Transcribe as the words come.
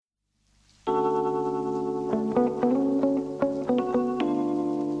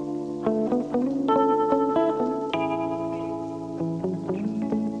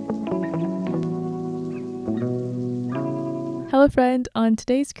Tell a friend. On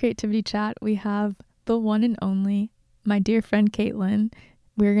today's creativity chat, we have the one and only, my dear friend Caitlin.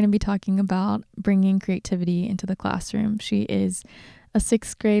 We're going to be talking about bringing creativity into the classroom. She is a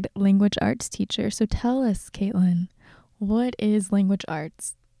 6th grade language arts teacher. So tell us, Caitlin, what is language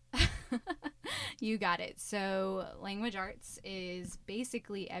arts? You got it. So language arts is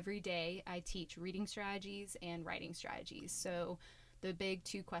basically every day I teach reading strategies and writing strategies. So the big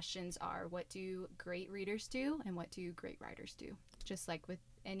 2 questions are, what do great readers do and what do great writers do? Just like with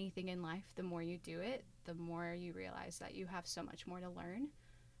anything in life, the more you do it, the more you realize that you have so much more to learn.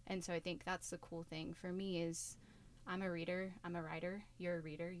 And so I think that's the cool thing for me is I'm a reader, I'm a writer, you're a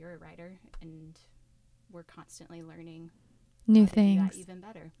reader, you're a writer, and we're constantly learning New how to do things. that even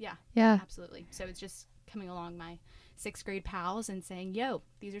better. Yeah, Yeah. absolutely. So it's just coming along my 6th grade pals and saying, yo,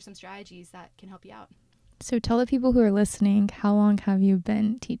 these are some strategies that can help you out. So tell the people who are listening, how long have you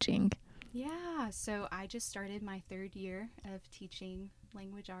been teaching? Yeah, so I just started my 3rd year of teaching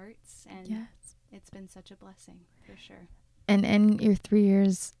language arts, and Yes. it's been such a blessing for sure. And in your 3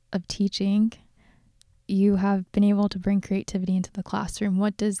 years of teaching, you have been able to bring creativity into the classroom.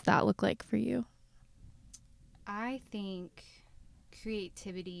 What does that look like for you? I think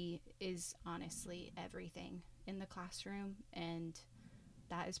creativity is honestly everything in the classroom, and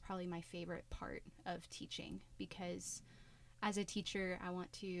that is probably my favorite part of teaching, because as a teacher, I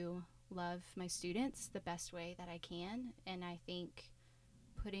want to love my students the best way that I can, and I think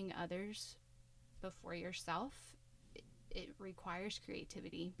putting others before yourself, it requires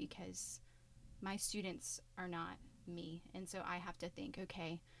creativity, because my students are not me, and so I have to think,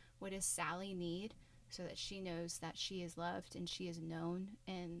 okay, what does Sally need so that she knows that she is loved and she is known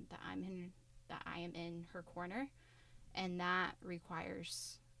and that I am in her corner? And that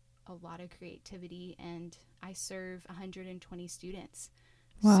requires a lot of creativity, and I serve 120 students.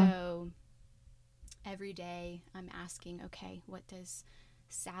 Wow. So every day I'm asking, okay, what does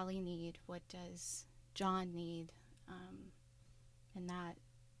Sally need? What does John need? And that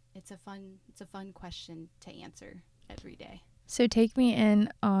it's a fun question to answer every day. So take me in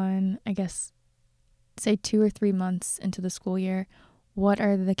on, I guess, say 2 or 3 months into the school year. What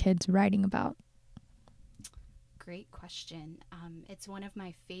are the kids writing about? Great question. It's one of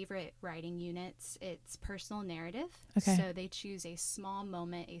my favorite writing units. It's personal narrative. Okay. So they choose a small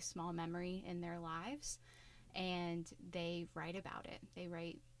moment, a small memory in their lives, and they write about it. They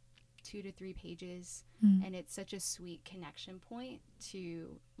write 2 to 3 pages, and it's such a sweet connection point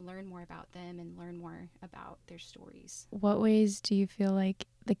to learn more about them and learn more about their stories. What ways do you feel like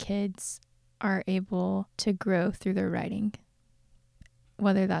the kids are able to grow through their writing?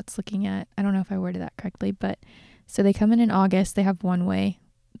 Whether that's looking at, I don't know if I worded that correctly, but so they come in August, they have one way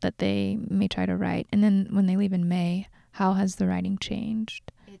that they may try to write. And then when they leave in May, how has the writing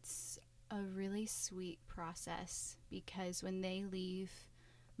changed? It's a really sweet process, because when they leave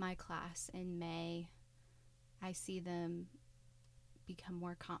my class in May, I see them become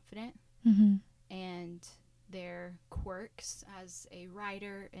more confident, and their quirks as a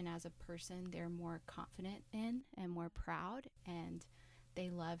writer and as a person, they're more confident in and more proud, and they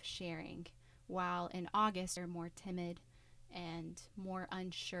love sharing. While in August, they're more timid and more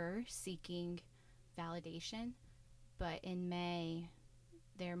unsure, seeking validation. But in May,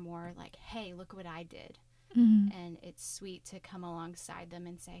 they're more like, hey, look what I did. And it's sweet to come alongside them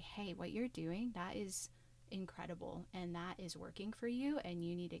and say, hey, what you're doing, that is incredible, and that is working for you, and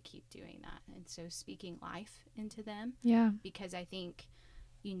you need to keep doing that. And so speaking life into them. Yeah. Because I think,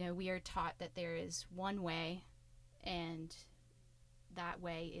 we are taught that there is one way, and that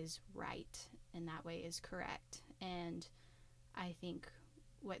way is right, and that way is correct. And I think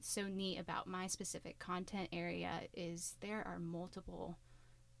what's so neat about my specific content area is there are multiple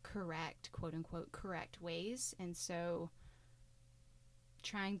correct, quote unquote, correct ways. And so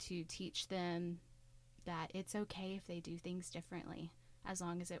trying to teach them that it's okay if they do things differently, as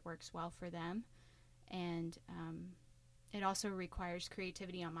long as it works well for them. And it also requires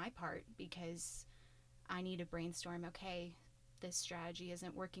creativity on my part, because I need to brainstorm, okay, this strategy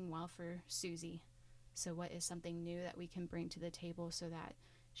isn't working well for Susie. So what is something new that we can bring to the table so that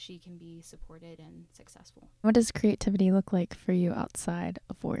she can be supported and successful? What does creativity look like for you outside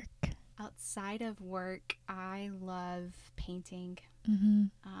of work? Outside of work, I love painting.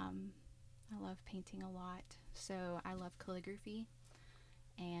 I love painting a lot. So I love calligraphy,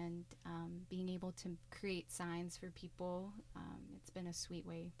 and being able to create signs for people. It's been a sweet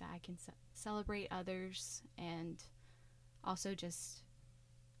way that I can celebrate others, and also just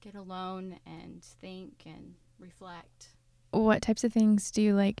get alone and think and reflect. What types of things do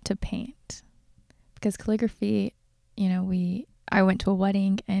you like to paint? Because calligraphy, I went to a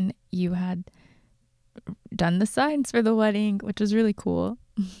wedding and you had done the signs for the wedding, which was really cool.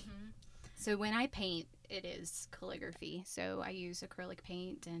 So when I paint, it is calligraphy. So I use acrylic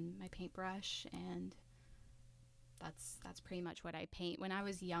paint and my paintbrush, and that's pretty much what I paint. When I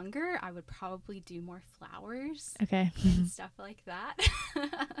was younger, I would probably do more flowers Okay. and stuff like that.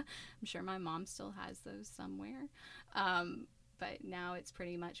 I'm sure my mom still has those somewhere. But now it's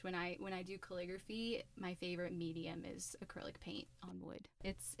pretty much when I do calligraphy, my favorite medium is acrylic paint on wood.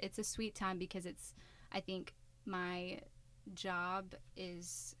 It's a sweet time because I think my job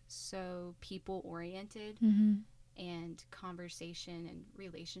is so people oriented and conversation and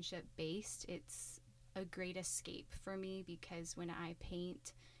relationship based. It's a great escape for me because when I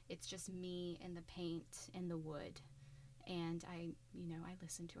paint, it's just me and the paint and the wood. And I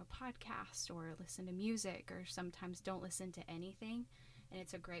listen to a podcast or listen to music, or sometimes don't listen to anything. And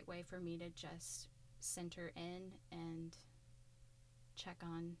it's a great way for me to just center in and check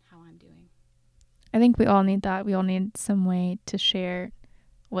on how I'm doing. I think we all need that. We all need some way to share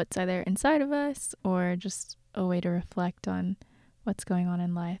what's either inside of us or just a way to reflect on what's going on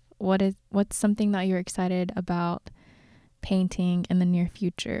in life. What's something that you're excited about painting in the near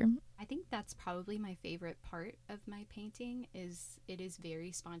future? I think that's probably my favorite part of my painting is it is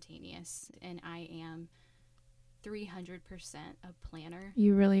very spontaneous, and I am 300% a planner.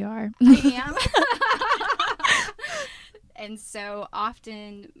 You really are. I am. And so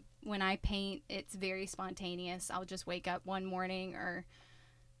often when I paint, it's very spontaneous. I'll just wake up one morning or,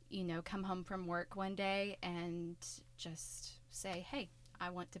 come home from work one day and just say, hey, I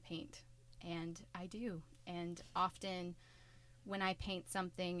want to paint. And I do. And often when I paint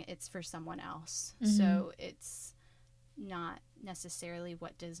something, it's for someone else. So it's not necessarily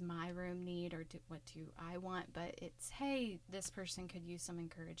what does my room need or what do I want, but it's, hey, this person could use some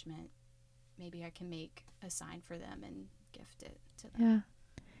encouragement. Maybe I can make a sign for them and gift it to them. Yeah.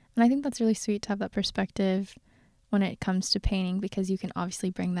 And I think that's really sweet to have that perspective when it comes to painting, because you can obviously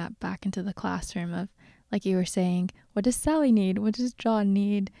bring that back into the classroom of, like you were saying, what does Sally need? What does John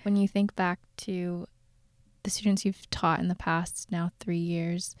need? When you think back to the students you've taught in the past now 3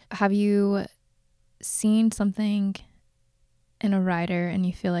 years, have you seen something in a writer and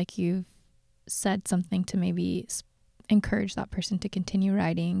you feel like you've said something to maybe encourage that person to continue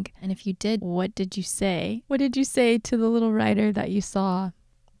writing? And if you did, what did you say? What did you say to the little writer that you saw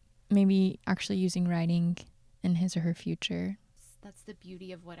maybe actually using writing in his or her future? That's the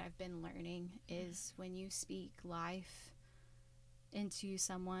beauty of what I've been learning, is when you speak life into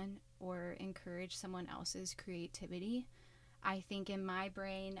someone or encourage someone else's creativity, I think in my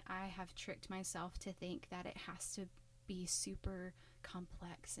brain I have tricked myself to think that it has to be super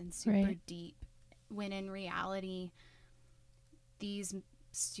complex and super deep, when in reality these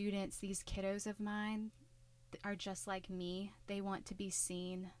students, these kiddos of mine, are just like me. They want to be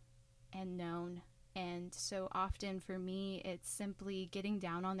seen and known. And so often for me, it's simply getting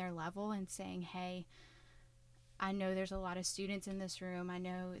down on their level and saying, hey, I know there's a lot of students in this room. I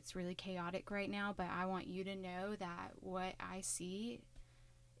know it's really chaotic right now, but I want you to know that what I see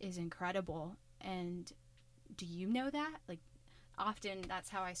is incredible. And do you know that? Like, often that's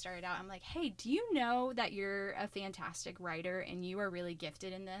how I started out. I'm like, hey, do you know that you're a fantastic writer and you are really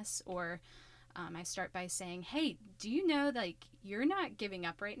gifted in this? Or I start by saying, hey, do you know, like, you're not giving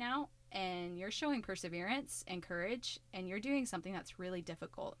up right now, and you're showing perseverance and courage, and you're doing something that's really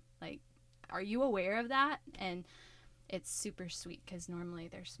difficult. Like, are you aware of that? And it's super sweet because normally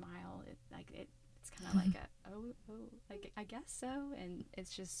their smile, it's kind of like like, I guess so. And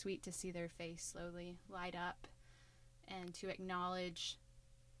it's just sweet to see their face slowly light up and to acknowledge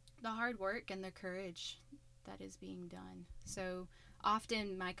the hard work and the courage that is being done. So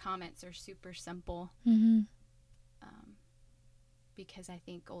often my comments are super simple. Because I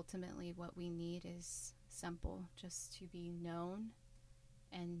think ultimately what we need is simple, just to be known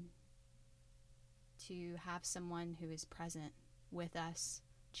and to have someone who is present with us,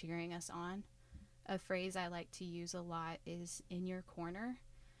 cheering us on. A phrase I like to use a lot is in your corner.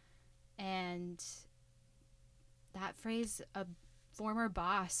 And that phrase, a former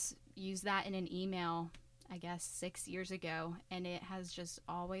boss used that in an email, I guess 6 years ago, and it has just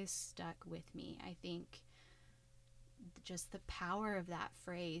always stuck with me. I think just the power of that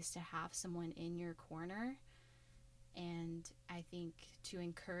phrase, to have someone in your corner. And I think to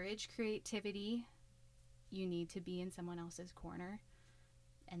encourage creativity, you need to be in someone else's corner.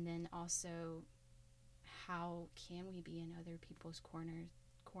 And then also, how can we be in other people's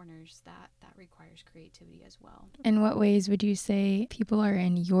corners that requires creativity as well? In what ways would you say people are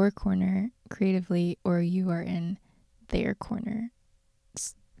in your corner creatively, or you are in their corner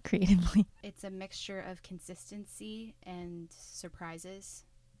creatively? It's a mixture of consistency and surprises.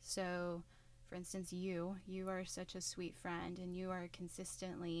 So For instance, you are such a sweet friend, and you are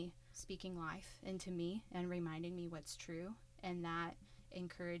consistently speaking life into me and reminding me what's true. And that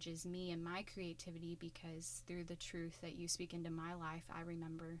encourages me in my creativity, because through the truth that you speak into my life, I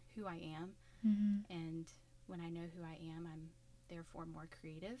remember who I am. And when I know who I am, I'm therefore more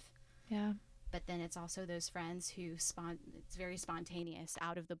creative. Yeah. But then it's also those friends who it's very spontaneous,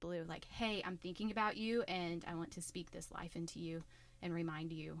 out of the blue, like, hey, I'm thinking about you and I want to speak this life into you and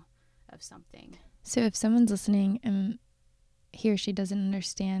remind you of something. So if someone's listening and he or she doesn't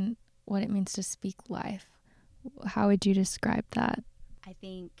understand what it means to speak life, how would you describe that? I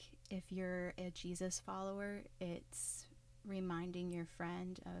think if you're a Jesus follower, it's reminding your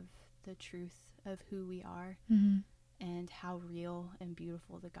friend of the truth of who we are and how real and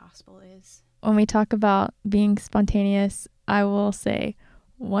beautiful the gospel is. When we talk about being spontaneous, I will say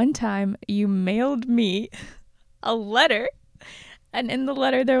one time you mailed me a letter, and in the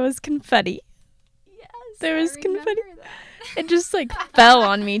letter there was confetti. Yes, there was confetti. That. It just like fell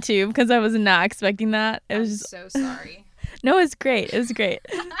on me too, because I was not expecting that. It was I'm just... so sorry. No, it was great. It was great.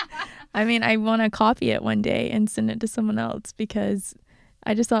 I mean, I want to copy it one day and send it to someone else, because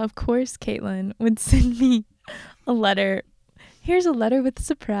I just thought, of course, Caitlin would send me a letter. Here's a letter with a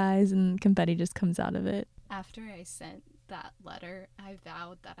surprise, and confetti just comes out of it. After I sent that letter, I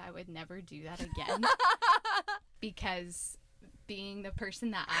vowed that I would never do that again. Because being the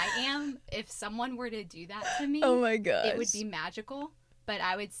person that I am, if someone were to do that to me, oh my gosh, it would be magical. But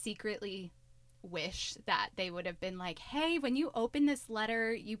I would secretly wish that they would have been like, hey, when you open this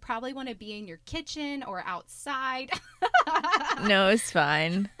letter, you probably want to be in your kitchen or outside. No, it's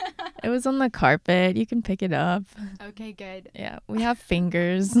fine. It was on the carpet. You can pick it up. Okay, good. Yeah, we have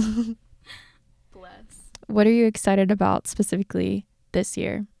fingers. Bless. What are you excited about specifically this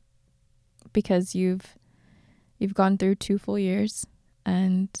year? Because you've gone through 2 full years,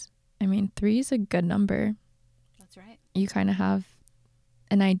 and I mean, 3 is a good number. That's right. You kind of have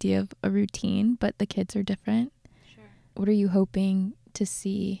an idea of a routine, but the kids are different. Sure. What are you hoping to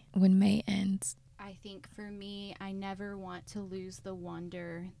see when May ends? I think for me, I never want to lose the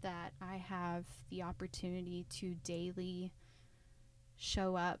wonder that I have the opportunity to daily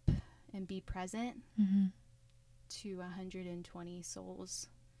show up and be present to 120 souls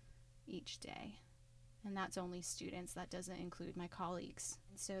each day. And that's only students. That doesn't include my colleagues.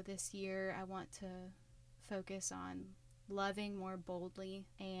 And so this year, I want to focus on loving more boldly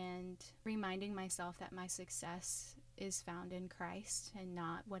and reminding myself that my success is found in Christ and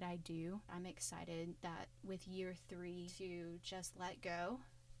not what I do. I'm excited that with year 3 to just let go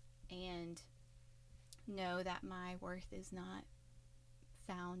and know that my worth is not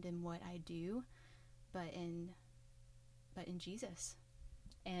found in what I do, but in Jesus,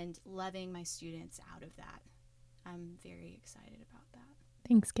 and loving my students out of that. I'm very excited about that.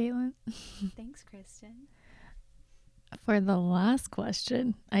 Thanks, Caitlin. Thanks, Kristen. For the last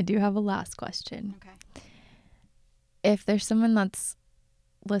question, I do have a last question. Okay. If there's someone that's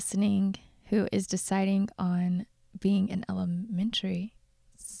listening who is deciding on being an elementary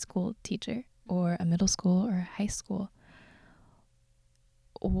school teacher or a middle school or a high school,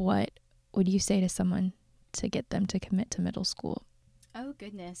 what would you say to someone to get them to commit to middle school? Oh,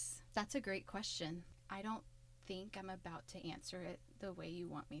 goodness. That's a great question. I don't think I'm about to answer it the way you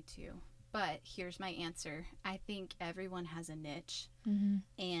want me to. But here's my answer. I think everyone has a niche.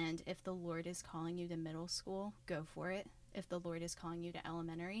 And if the Lord is calling you to middle school, go for it. If the Lord is calling you to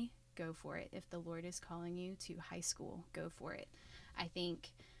elementary, go for it. If the Lord is calling you to high school, go for it. I think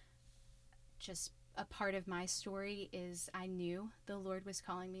just a part of my story is I knew the Lord was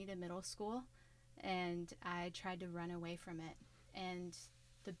calling me to middle school, and I tried to run away from it. And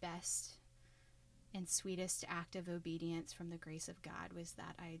the best and sweetest act of obedience from the grace of God was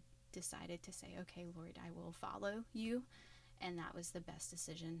that I decided to say, okay, Lord, I will follow you. And that was the best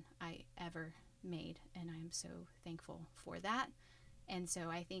decision I ever made. And I am so thankful for that. And so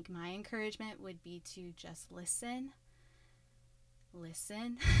I think my encouragement would be to just listen,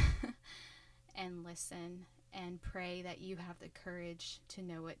 and listen, and pray that you have the courage to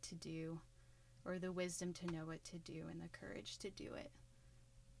know what to do, or the wisdom to know what to do and the courage to do it.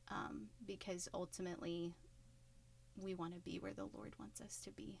 Because ultimately, we want to be where the Lord wants us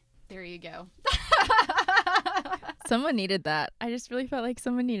to be. There you go. Someone needed that. I just really felt like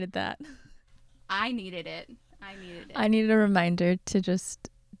someone needed that. I needed it. I needed a reminder to just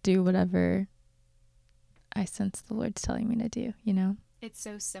do whatever I sense the Lord's telling me to do, you know? It's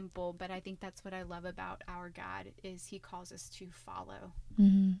so simple, but I think that's what I love about our God is he calls us to follow.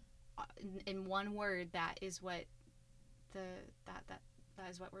 In one word, that is what that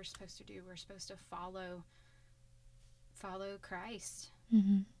is what we're supposed to do. We're supposed to follow Christ.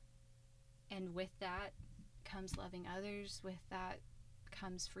 And with that comes loving others. With that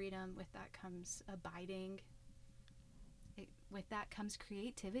comes freedom. With that comes abiding. With that comes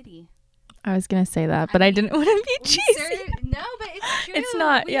creativity. I was going to say that, but I didn't want to be cheesy. No, but it's true. It's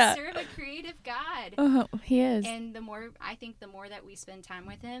not, we yeah. serve a creative God. Oh, he is. And the more that we spend time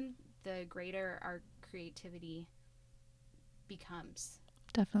with him, the greater our creativity becomes.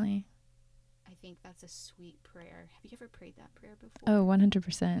 Definitely. I think that's a sweet prayer. Have you ever prayed that prayer before? Oh,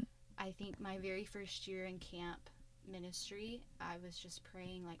 100%. I think my very first year in camp ministry, I was just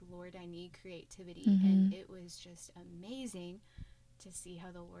praying like, Lord, I need creativity. Mm-hmm. And it was just amazing to see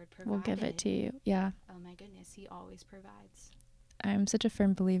how the Lord provided. We'll give it to you. Yeah. Oh my goodness, he always provides. I'm such a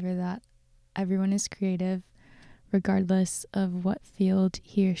firm believer that everyone is creative regardless of what field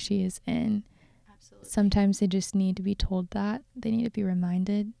he or she is in. Absolutely. Sometimes they just need to be told that. They need to be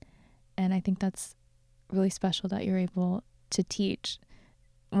reminded. And I think that's really special that you're able to teach.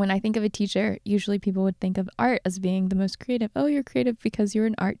 When I think of a teacher, usually people would think of art as being the most creative. Oh, you're creative because you're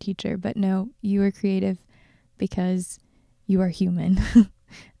an art teacher. But no, you are creative because you are human.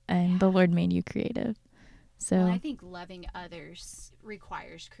 And the Lord made you creative. So well, I think loving others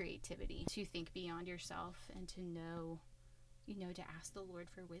requires creativity, to think beyond yourself and to know, to ask the Lord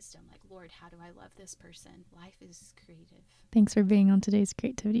for wisdom. Like, Lord, how do I love this person? Life is creative. Thanks for being on today's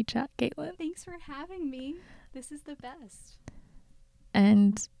Creativity Chat, Caitlin. Thanks for having me. This is the best.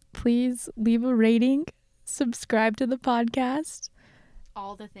 And please leave a rating, subscribe to the podcast.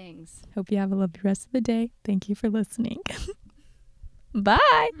 All the things. Hope you have a lovely rest of the day. Thank you for listening.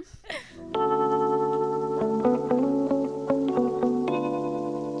 Bye.